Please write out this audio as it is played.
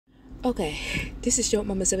Okay, this is Short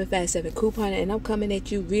Mama 757 coupon, and I'm coming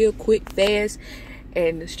at you real quick, fast,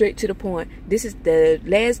 and straight to the point. This is the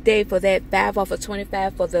last day for that 5 off of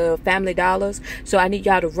 25 for the Family Dollars. So I need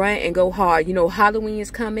y'all to run and go hard. You know, Halloween is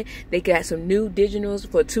coming. They got some new digitals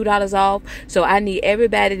for $2 off. So I need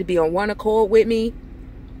everybody to be on one accord with me.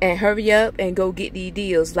 And hurry up and go get these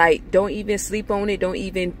deals. Like, don't even sleep on it. Don't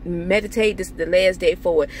even meditate. This is the last day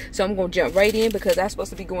for it. So I'm going to jump right in because I'm supposed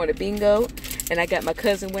to be going to bingo. And I got my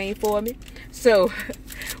cousin waiting for me. So,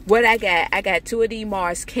 what I got 2 of these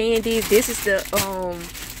Mars candies. This is the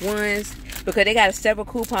ones because they got several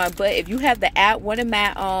coupons. But if you have the app, one of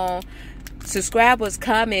my subscribers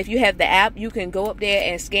comment. If you have the app, you can go up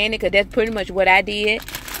there and scan it because that's pretty much what I did.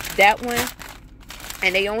 That one.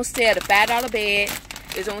 And they on sale, the $5 bed.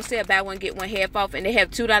 It's on sale, buy one get one half off, and they have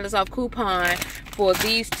 $2 off coupon for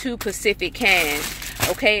these 2 Pacific cans.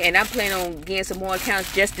 Okay, and I'm planning on getting some more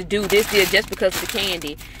accounts just to do this deal just because of the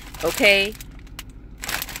candy. Okay,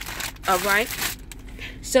 all right.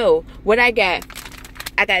 So what I got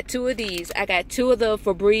 2 of these. I got 2 of the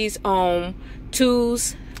Febreze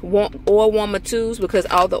tools, oil warmer tools, because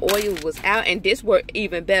all the oil was out, and this worked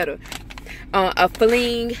even better. A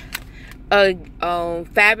Fling.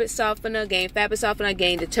 Fabric softener, Gain fabric softener,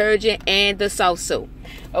 Gain detergent, and the soft soap.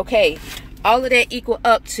 Okay, all of that equal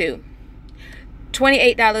up to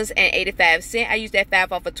 $28.85. I use that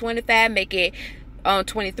 5 off of 25, make it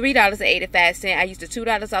 $23.85. I use the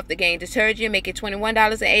 $2 off the Gain detergent, make it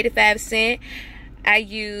 $21.85. I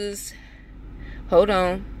use, hold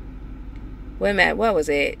on, wait a minute, what was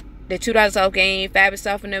it? The $2 off Gain fabric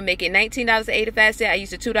softener, make it $19.85. I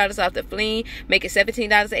use the $2 off the Fling, make it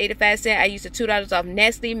 $17.85. I use the $2 off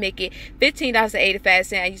Nestle, make it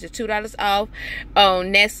 $15.85. I use the $2 off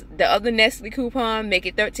the other Nestle coupon, make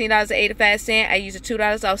it $13.85. I use the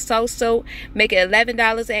 $2 off Soft Soap, make it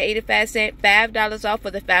 $11.85. $5 off for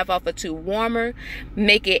the 5 off of 2 warmer,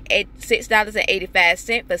 make it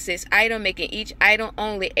 $6.85 for 6 items, making each item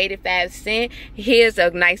only 85 cents. Here's a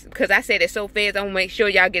nice, because I said it so fast, I'm gonna make sure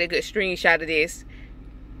y'all get a good screenshot of this,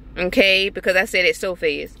 okay, because I said it so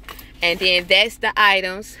fast. And then that's the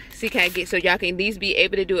items. See, can I get, so y'all can at least be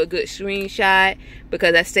able to do a good screenshot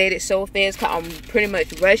because I said it so fast because I'm pretty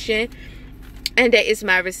much rushing. And that is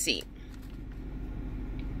my receipt.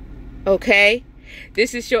 Okay,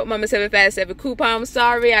 this is Short Mama 757 coupon. I'm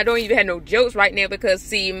sorry I don't even have no jokes right now because,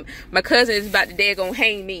 see, my cousin is about to daggone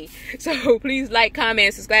hang me. So please like,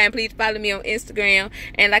 comment, subscribe, and please follow me on Instagram.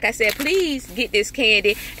 And like I said, please get this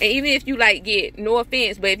candy. And even if you like get, no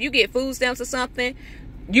offense, but if you get food stamps or something,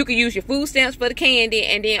 you can use your food stamps for the candy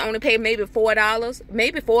and then only pay maybe $4,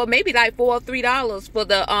 maybe like $4 or $3 for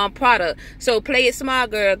the product. So play it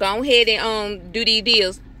smart, girl. Go ahead and do these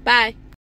deals. Bye.